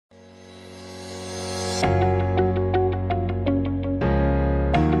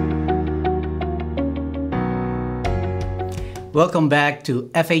Welcome back to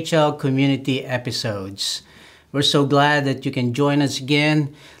FHL Community Episodes. We're so glad that you can join us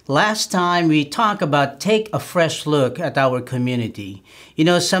again. Last time we talked about take a fresh look at our community. You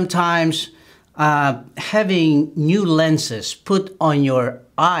know, sometimes having new lenses put on your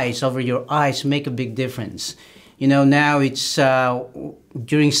eyes, over your eyes, make a big difference. You know, now it's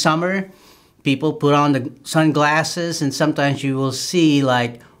during summer, people put on the sunglasses and sometimes you will see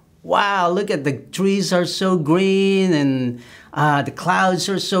like, wow, look at the trees are so green and the clouds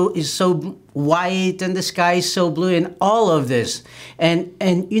are so white and the sky is so blue and all of this. And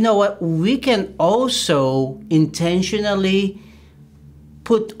you know what? We can also intentionally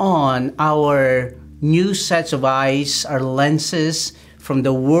put on our new sets of eyes, our lenses from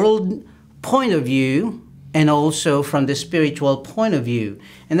the world point of view and also from the spiritual point of view.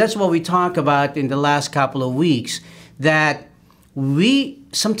 And that's what we talked about in the last couple of weeks, that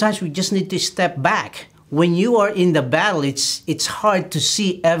sometimes we just need to step back. When you are in the battle, it's hard to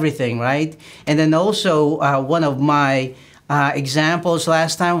see everything, right? And then also one of my examples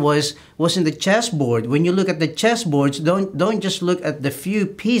last time was in the chessboard. When you look at the chessboards, don't just look at the few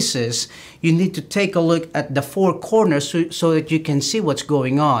pieces. You need to take a look at the four corners so that you can see what's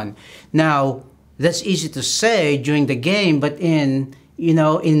going on. Now, that's easy to say during the game, but in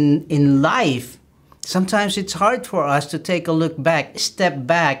life, sometimes it's hard for us to take a look back, step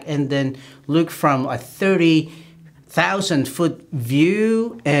back, and then look from a 30,000-foot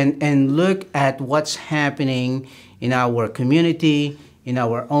view and look at what's happening in our community, in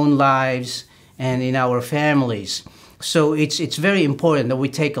our own lives, and in our families. So it's very important that we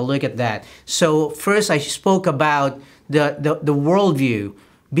take a look at that. So first I spoke about the worldview,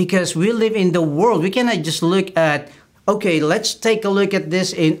 because we live in the world. We cannot just look at, okay, let's take a look at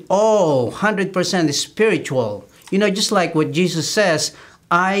this in all 100% spiritual. You know, just like what Jesus says,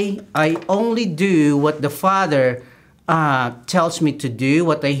 I only do what the Father tells me to do,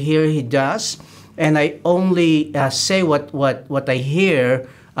 what I hear He does, and I only say what I hear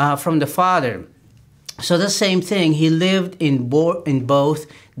from the Father. So the same thing, He lived in both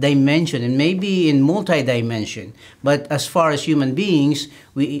dimension and maybe in multi-dimension. But as far as human beings,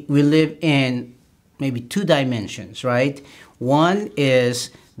 we live in maybe two dimensions, right? One is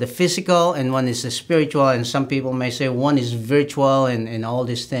the physical and one is the spiritual, and some people may say one is virtual and all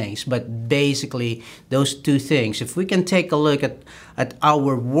these things. But basically, those two things, if we can take a look at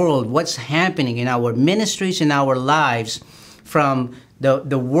our world, what's happening in our ministries, in our lives from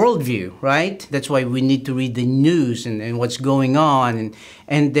the worldview, right? That's why we need to read the news and what's going on.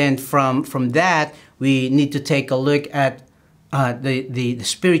 And then from that, we need to take a look at the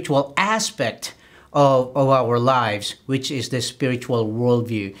spiritual aspect of our lives, which is the spiritual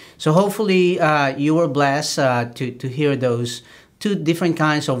worldview. So hopefully you were blessed to hear those two different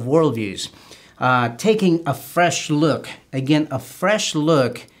kinds of worldviews. Taking a fresh look, again, a fresh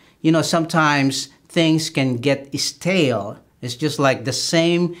look, you know, sometimes things can get stale. It's just like the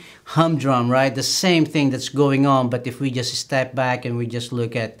same humdrum, right? The same thing that's going on, but if we just step back and we just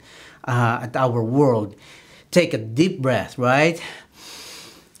look at our world, take a deep breath, right?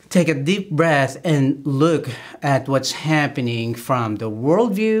 Take a deep breath and look at what's happening from the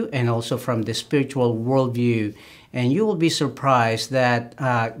worldview and also from the spiritual worldview. And you will be surprised that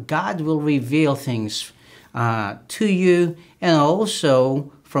God will reveal things to you and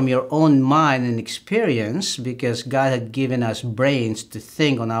also from your own mind and experience, because God had given us brains to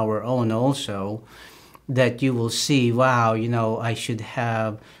think on our own also, that you will see, wow, you know, I should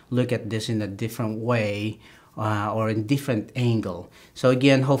have looked at this in a different way. Or in different angle. So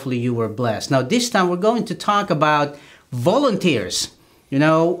again, hopefully you were blessed. Now this time we're going to talk about volunteers. You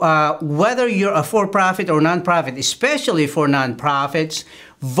know, whether you're a for-profit or non-profit, especially for non-profits,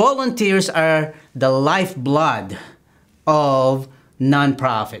 volunteers are the lifeblood of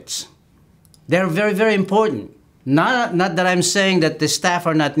non-profits. They're very, very important. Not that I'm saying that the staff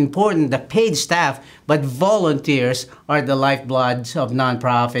are not important, the paid staff, but volunteers are the lifebloods of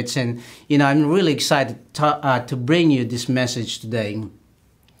nonprofits. And, you know, I'm really excited to bring you this message today.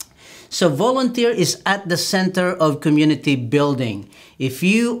 So volunteer is at the center of community building. If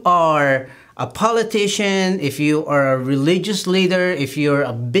you are a politician, if you are a religious leader, if you're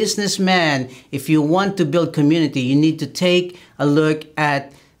a businessman, if you want to build community, you need to take a look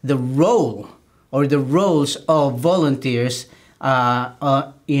at the role or the roles of volunteers,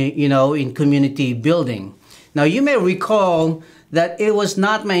 you know, in community building. Now, you may recall that it was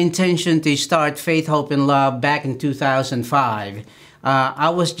not my intention to start Faith, Hope, and Love back in 2005.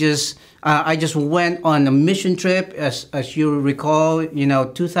 I just went on a mission trip, as you recall, you know,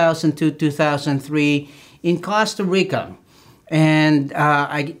 2002, 2003 in Costa Rica, and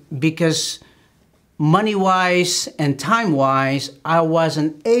because money-wise and time-wise, I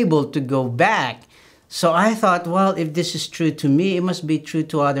wasn't able to go back. So I thought, well, if this is true to me, it must be true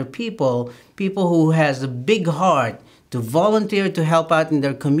to other people, people who has a big heart to volunteer to help out in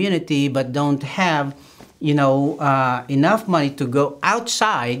their community, but don't have, enough money to go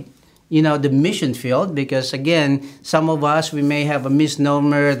outside, the mission field. Because again, some of us, we may have a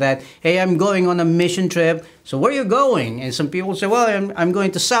misnomer that, hey, I'm going on a mission trip. So where are you going? And some people say, well, I'm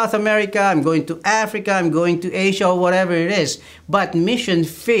going to South America, I'm going to Africa, I'm going to Asia, or whatever it is. But mission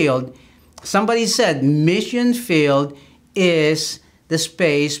field, somebody said, mission field is the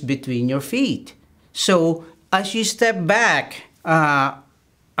space between your feet. So as you step back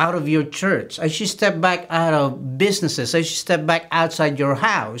out of your church, as you step back out of businesses, as you step back outside your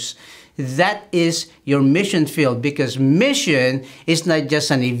house, that is your mission field, because mission is not just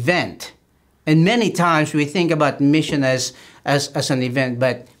an event. And many times we think about mission as an event,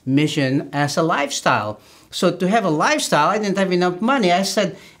 but mission as a lifestyle. So to have a lifestyle, I didn't have enough money. I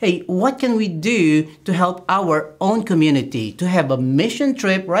said, hey, what can we do to help our own community, to have a mission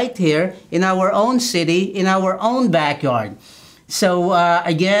trip right here in our own city, in our own backyard? So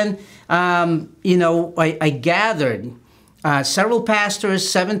again, I gathered several pastors,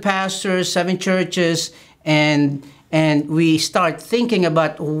 7 churches, and we start thinking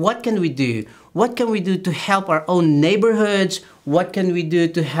about what can we do? What can we do to help our own neighborhoods? What can we do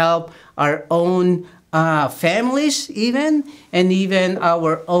to help our own families even, and even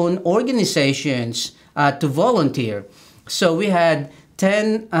our own organizations to volunteer? So we had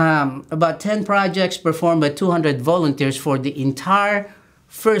about 10 projects performed by 200 volunteers for the entire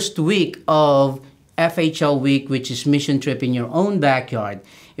first week of FHL week, which is Mission Trip in Your Own Backyard.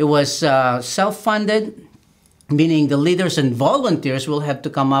 It was self-funded, meaning the leaders and volunteers will have to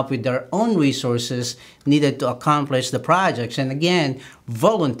come up with their own resources needed to accomplish the projects. And again,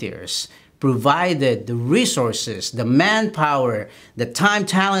 volunteers provided the resources, the manpower, the time,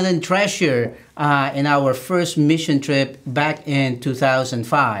 talent, and treasure in our first mission trip back in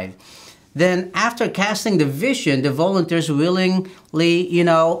 2005. Then after casting the vision, the volunteers willingly,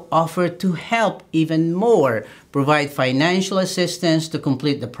 offered to help even more, provide financial assistance to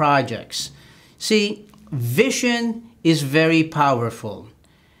complete the projects. See, vision is very powerful.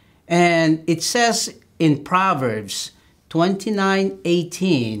 And it says in Proverbs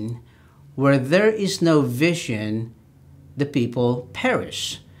 29:18, where there is no vision, the people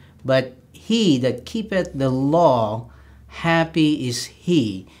perish. But he that keepeth the law, happy is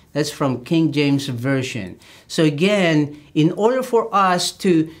he. That's from King James Version. So again, in order for us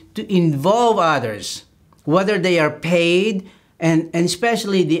to involve others, whether they are paid and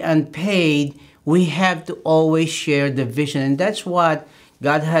especially the unpaid, we have to always share the vision. And that's what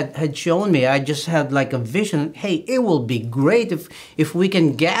God had shown me. I just had like a vision. Hey, it will be great if we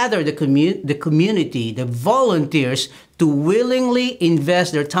can gather the community, the volunteers, to willingly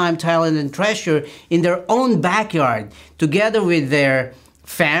invest their time, talent, and treasure in their own backyard, together with their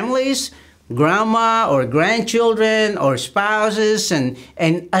families, grandma or grandchildren or spouses, and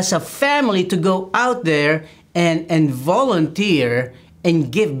as a family to go out there and volunteer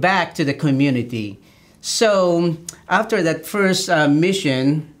and give back to the community. So after that first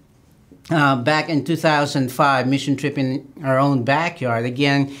mission, back in 2005, mission trip in our own backyard,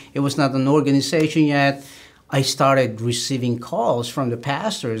 again, it was not an organization yet. I started receiving calls from the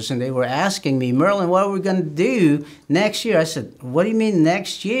pastors, and they were asking me, Merlin, what are we going to do next year? I said, what do you mean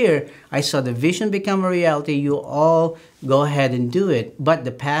next year? I saw the vision become a reality. You all go ahead and do it. But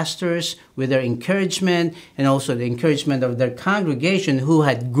the pastors, with their encouragement and also the encouragement of their congregation, who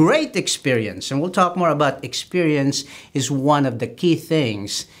had great experience, and we'll talk more about experience, is one of the key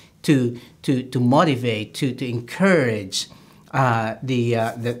things to motivate, to encourage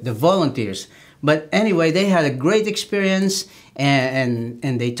the volunteers. But anyway, they had a great experience, and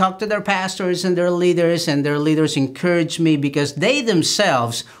they talked to their pastors and their leaders encouraged me because they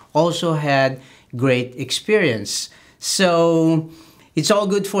themselves also had great experience. So it's all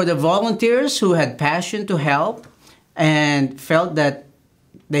good for the volunteers who had passion to help and felt that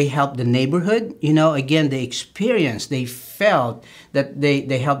they helped the neighborhood. Again, they experienced, they felt that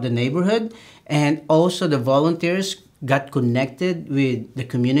they helped the neighborhood, and also the volunteers got connected with the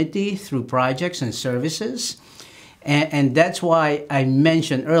community through projects and services. And that's why I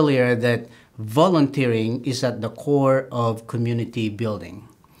mentioned earlier that volunteering is at the core of community building.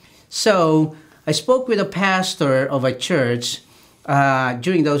 So I spoke with a pastor of a church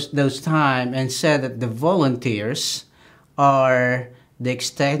during those times and said that the volunteers are the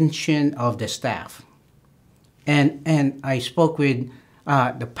extension of the staff. And I spoke with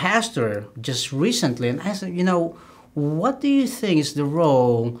the pastor just recently, and I said, what do you think is the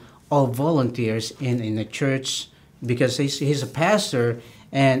role all volunteers in a church, because he's a pastor,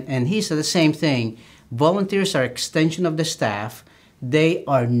 and he said the same thing. Volunteers are extension of the staff. They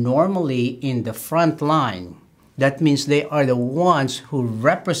are normally in the front line. That means they are the ones who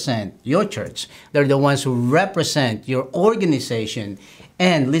represent your church. They're the ones who represent your organization.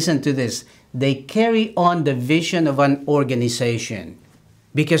 And listen to this, they carry on the vision of an organization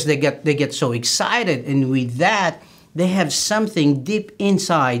because they get so excited, and with that, they have something deep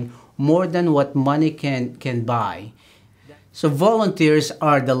inside more than what money can buy. So volunteers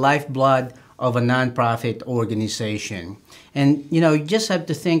are the lifeblood of a nonprofit organization. And you just have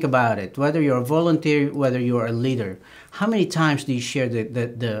to think about it, whether you're a volunteer, whether you're a leader. How many times do you share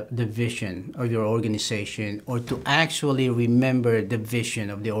the vision of your organization, or to actually remember the vision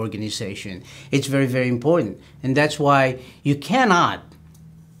of the organization? It's very, very important. And that's why you cannot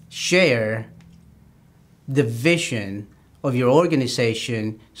share the vision of your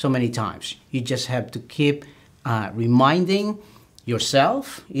organization so many times. You just have to keep reminding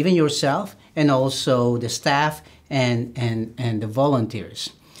yourself, even yourself, and also the staff and the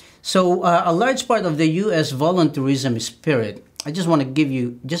volunteers. So a large part of the U.S. volunteerism spirit, I just want to give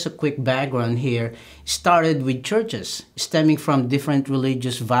you just a quick background here, started with churches stemming from different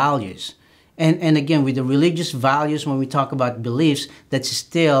religious values. And again, with the religious values, when we talk about beliefs, that's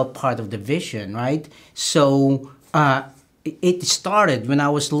still part of the vision, right? So it started, when I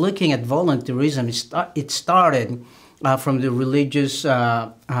was looking at volunteerism, it started from the religious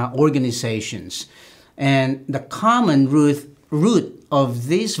organizations. And the common root of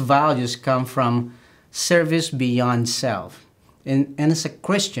these values come from service beyond self. And as a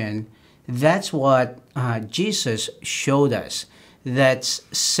Christian, that's what Jesus showed us. That's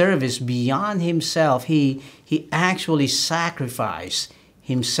service beyond himself. He actually sacrificed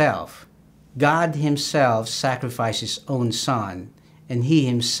himself. God himself sacrificed his own son, and he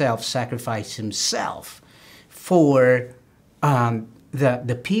himself sacrificed himself for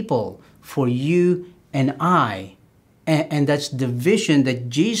the people, for you and I. And that's the vision that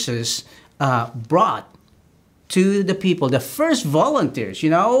Jesus brought to the people. The first volunteers, who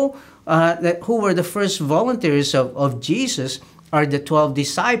were the first volunteers of Jesus are the 12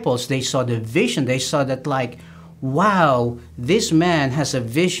 disciples. They saw the vision. They saw that, like, wow, this man has a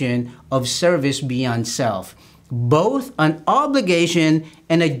vision of service beyond self, both an obligation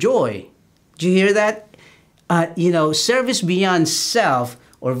and a joy. Did you hear that? Service beyond self,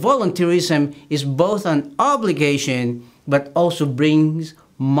 or volunteerism, is both an obligation but also brings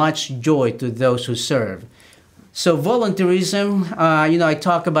much joy to those who serve. So volunteerism, I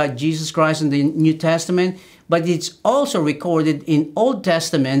talk about Jesus Christ in the New Testament, but it's also recorded in Old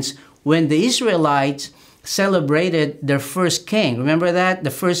Testaments when the Israelites celebrated their first king. Remember that?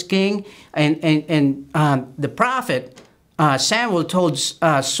 The first king, and the prophet Samuel told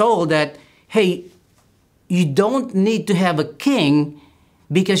Saul that, hey, you don't need to have a king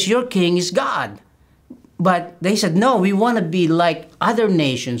because your king is God. But they said, no, we want to be like other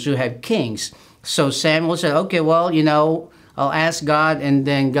nations who have kings. So Samuel said, okay, well, I'll ask God. And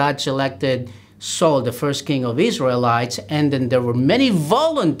then God selected Saul, the first king of Israelites. And then there were many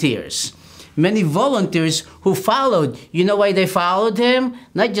volunteers who followed. You know why they followed him?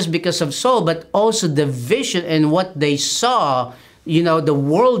 Not just because of Saul, but also the vision and what they saw. The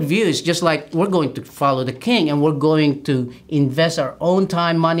worldview is just like, we're going to follow the king, and we're going to invest our own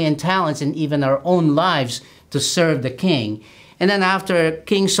time, money, and talents, and even our own lives to serve the king. And then after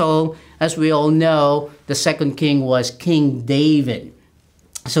King Saul, as we all know, the second king was King David.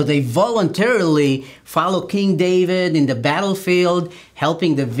 So they voluntarily follow King David in the battlefield,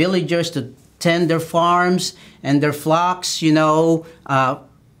 helping the villagers to tend their farms and their flocks.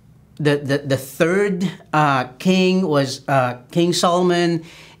 The third king was King Solomon,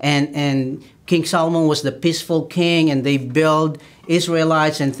 and King Solomon was the peaceful king, and they built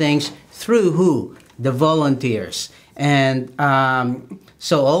Israelites and things through who? The volunteers. And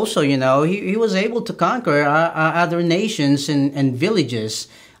so also, he was able to conquer other nations and villages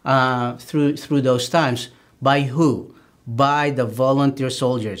through those times. By who? By the volunteer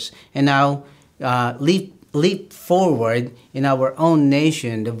soldiers. And now leap forward in our own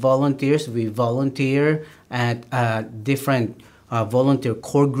nation, the volunteers, we volunteer at different volunteer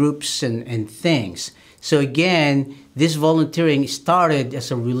core groups and things. So again, this volunteering started as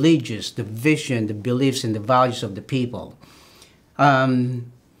a religious, the vision, the beliefs, and the values of the people.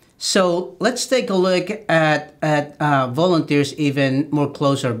 So let's take a look at volunteers even more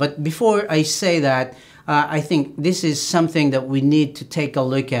closer. But before I say that, I think this is something that we need to take a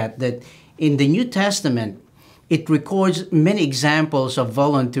look at, that in the New Testament, it records many examples of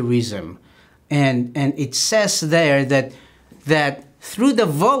volunteerism. And it says there that through the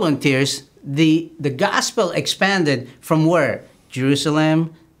volunteers, the gospel expanded from where?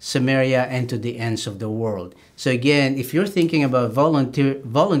 Jerusalem, Samaria, and to the ends of the world. So again, if you're thinking about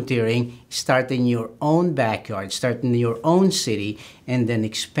volunteering, start in your own backyard, start in your own city, and then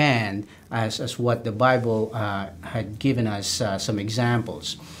expand as what the Bible had given us some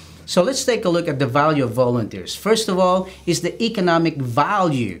examples. So let's take a look at the value of volunteers. First of all is the economic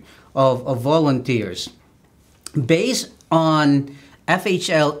value of volunteers based on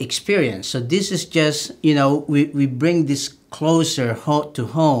FHL experience. So this is just, we bring this closer to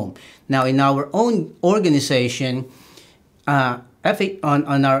home. Now, in our own organization, on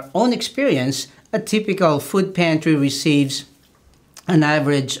our own experience, a typical food pantry receives an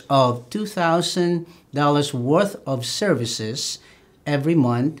average of $2,000 worth of services every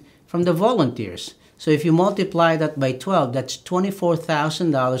month from the volunteers. So if you multiply that by 12, that's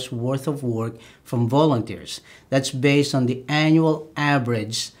 $24,000 worth of work from volunteers. That's based on the annual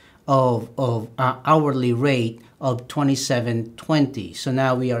average of hourly rate of $27.20. So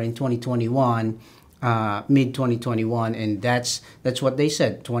now we are in 2021, mid 2021, and that's what they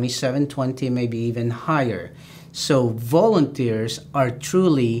said, $27.20, maybe even higher. So volunteers are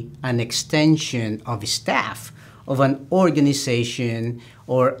truly an extension of staff of an organization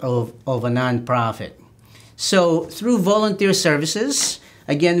or of a nonprofit. So through volunteer services,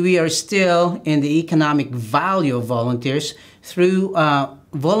 again, we are still in the economic value of volunteers. Through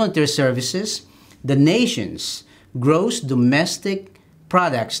volunteer services, the nation's gross domestic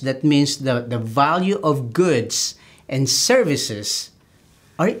products, that means the value of goods and services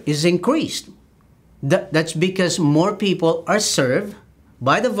is increased. That's because more people are served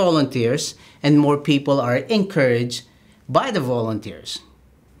by the volunteers and more people are encouraged by the volunteers.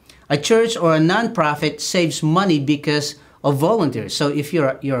 A church or a nonprofit saves money because of volunteers. So if you're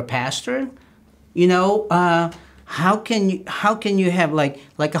a pastor, how can you have like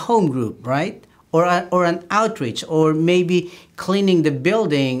a home group, right? Or an outreach, or maybe cleaning the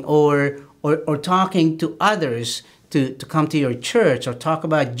building, or talking to others to come to your church, or talk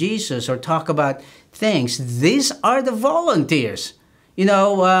about Jesus, or talk about things. These are the volunteers.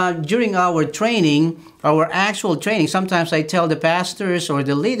 During our training, our actual training, sometimes I tell the pastors or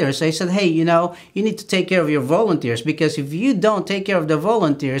the leaders, I said, hey, you need to take care of your volunteers, because if you don't take care of the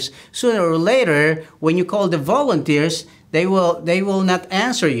volunteers, sooner or later, when you call the volunteers, they will not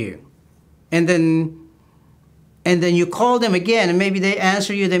answer you. And then you call them again, and maybe they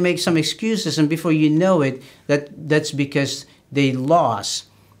answer you, they make some excuses, and before you know it, that's because they lost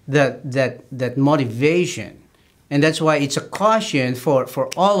that motivation. And that's why it's a caution for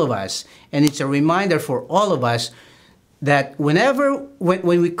all of us, and it's a reminder for all of us that when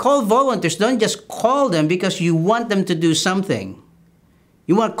we call volunteers, don't just call them because you want them to do something.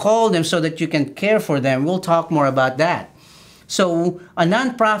 You want to call them so that you can care for them. We'll talk more about that. So a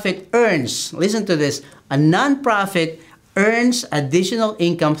nonprofit earns, listen to this, a nonprofit earns additional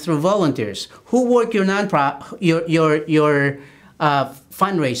income through volunteers who work your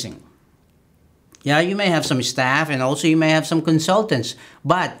fundraising. Yeah, you may have some staff, and also you may have some consultants,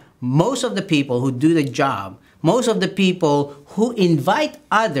 but most of the people who do the job, most of the people who invite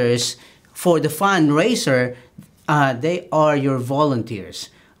others for the fundraiser, they are your volunteers.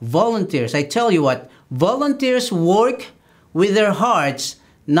 Volunteers, I tell you what, volunteers work with their hearts,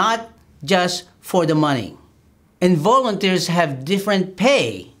 not just for the money. And volunteers have different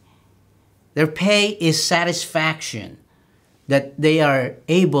pay. Their pay is satisfaction, that they are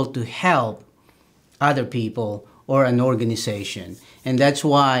able to help other people or an organization. And that's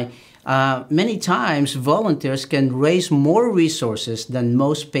why many times volunteers can raise more resources than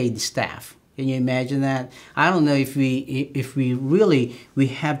most paid staff. Can you imagine that? I don't know if we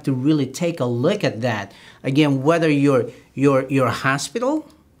have to really take a look at that. Again, whether you're a hospital,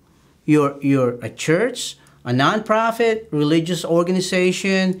 you're a church, a nonprofit, religious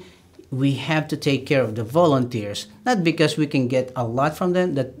organization, we have to take care of the volunteers, not because we can get a lot from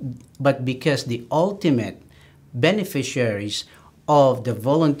them, but because the ultimate beneficiaries of the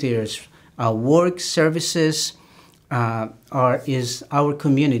volunteers' work services is our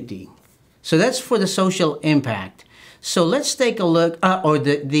community. So that's for the social impact. So let's take a look, or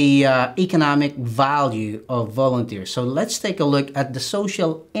the economic value of volunteers. So let's take a look at the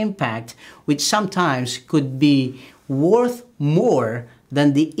social impact, which sometimes could be worth more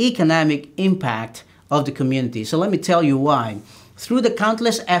than the economic impact of the community. So let me tell you why. Through the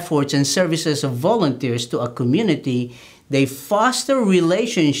countless efforts and services of volunteers to a community, they foster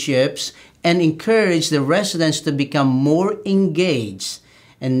relationships and encourage the residents to become more engaged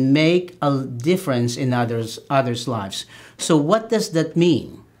and make a difference in others' lives. So what does that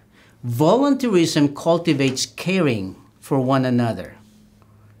mean? Volunteerism cultivates caring for one another.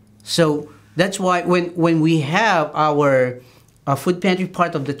 So that's why when we have our food pantry,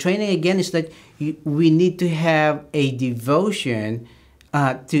 part of the training again is that we need to have a devotion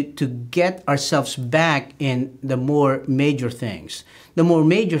to get ourselves back in the more major things. The more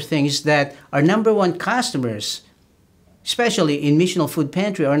major things that our number one customers, especially in Missional Food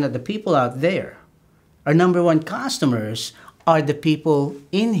Pantry, are not the people out there. Our number one customers are the people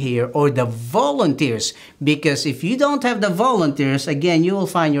in here, or the volunteers. Because if you don't have the volunteers, again, you will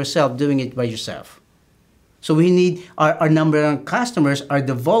find yourself doing it by yourself. So we need, our number one customers are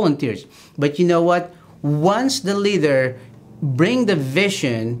the volunteers. But you know what? Once the leader bring the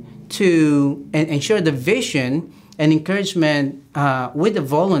vision to, and ensure the vision and encouragement with the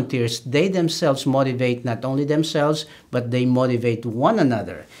volunteers, they themselves motivate not only themselves, but they motivate one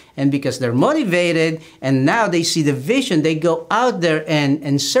another. And because they're motivated and now they see the vision, they go out there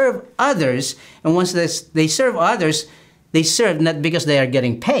and serve others. And once they serve others, they serve not because they are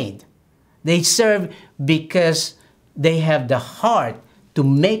getting paid. They serve because they have the heart to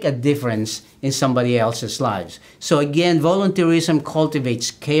make a difference in somebody else's lives. So again, volunteerism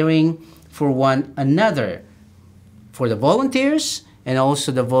cultivates caring for one another, for the volunteers and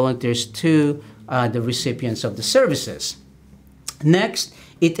also the volunteers to the recipients of the services. Next,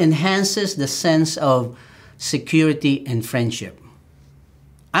 it enhances the sense of security and friendship.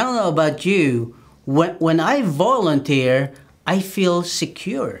 I don't know about you, when I volunteer, I feel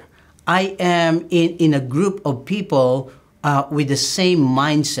secure. I am in a group of people with the same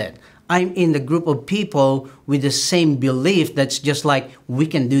mindset. I'm in the group of people with the same belief that's just like, we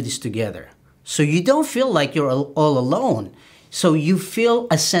can do this together. So you don't feel like you're all alone. So you feel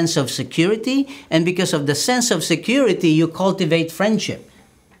a sense of security, and because of the sense of security, you cultivate friendship.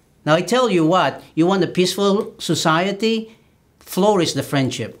 Now I tell you what, you want a peaceful society? Flourish the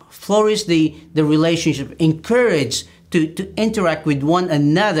friendship, flourish the relationship, encourage to interact with one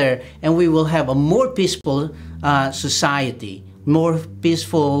another, and we will have a more peaceful society, more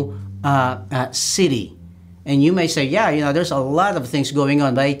peaceful city. And you may say, yeah, you know, there's a lot of things going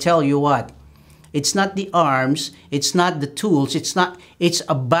on, but I tell you what, it's not the arms, it's not the tools,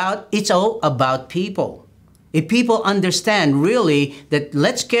 it's all about people. If people understand really that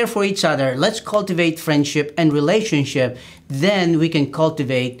let's care for each other, let's cultivate friendship and relationship, then we can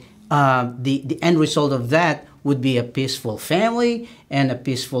cultivate the end result of that would be a peaceful family and a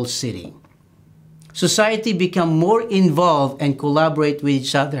peaceful city. Society become more involved and collaborate with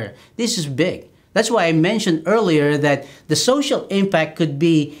each other. This is big. That's why I mentioned earlier that the social impact could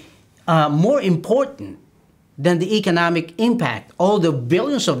be more important than the economic impact. All the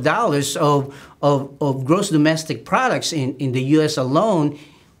billions of dollars of gross domestic products in the U.S. alone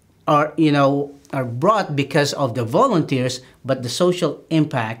are brought because of the volunteers, but the social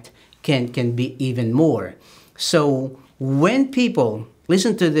impact can be even more. So when people,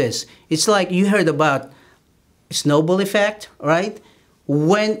 listen to this, it's like you heard about snowball effect, right?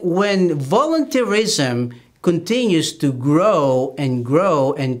 When volunteerism continues to grow and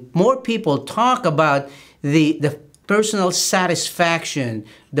grow, and more people talk about the personal satisfaction,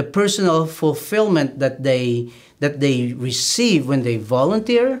 the personal fulfillment that they receive when they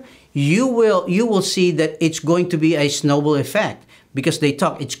volunteer, you will see that it's going to be a snowball effect, because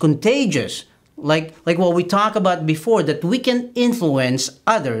it's contagious. Like what we talked about before, that we can influence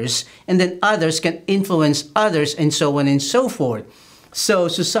others, and then others can influence others, and so on and so forth. So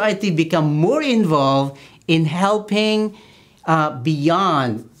society become more involved in helping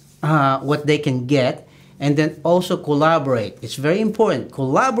beyond what they can get, and then also collaborate. It's very important.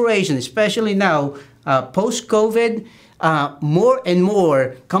 Collaboration, especially now, post-COVID, more and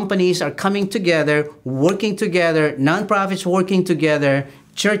more companies are coming together, working together, nonprofits working together,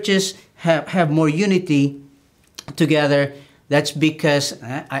 churches have more unity together. That's because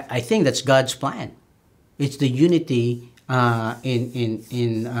I think that's God's plan. It's the unity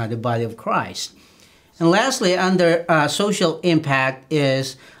in the body of Christ. And lastly, under social impact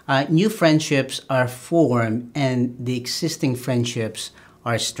is new friendships are formed and the existing friendships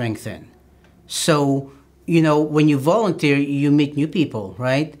are strengthened. So, you know, when you volunteer, you meet new people,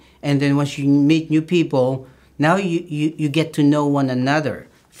 right? And then once you meet new people, now you get to know one another.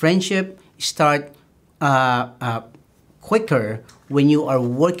 Friendship start quicker when you are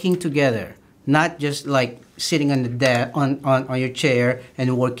working together, not just like sitting on the on your chair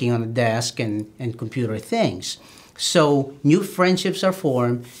and working on a desk and computer things. So new friendships are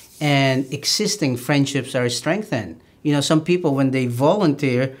formed and existing friendships are strengthened. You know, some people when they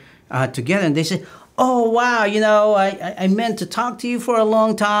volunteer together and they say, oh, wow, you know, I meant to talk to you for a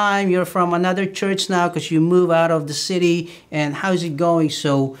long time. You're from another church now because you move out of the city. And how's it going?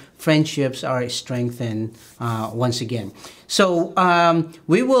 So friendships are strengthened once again. So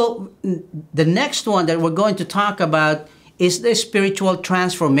the next one that we're going to talk about is the spiritual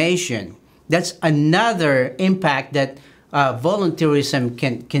transformation. That's another impact that volunteerism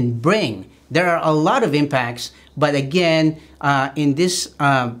can bring. There are a lot of impacts, but again, in these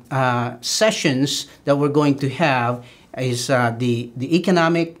sessions that we're going to have is the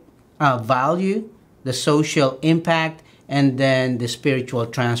economic value, the social impact, and then the spiritual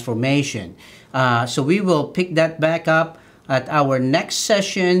transformation. So we will pick that back up at our next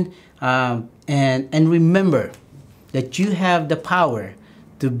session, and remember that you have the power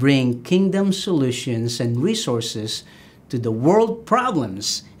to bring kingdom solutions and resources to the world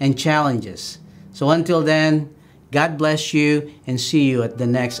problems and challenges. So until then, God bless you, and see you at the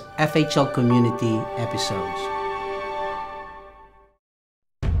next FHL Community episodes.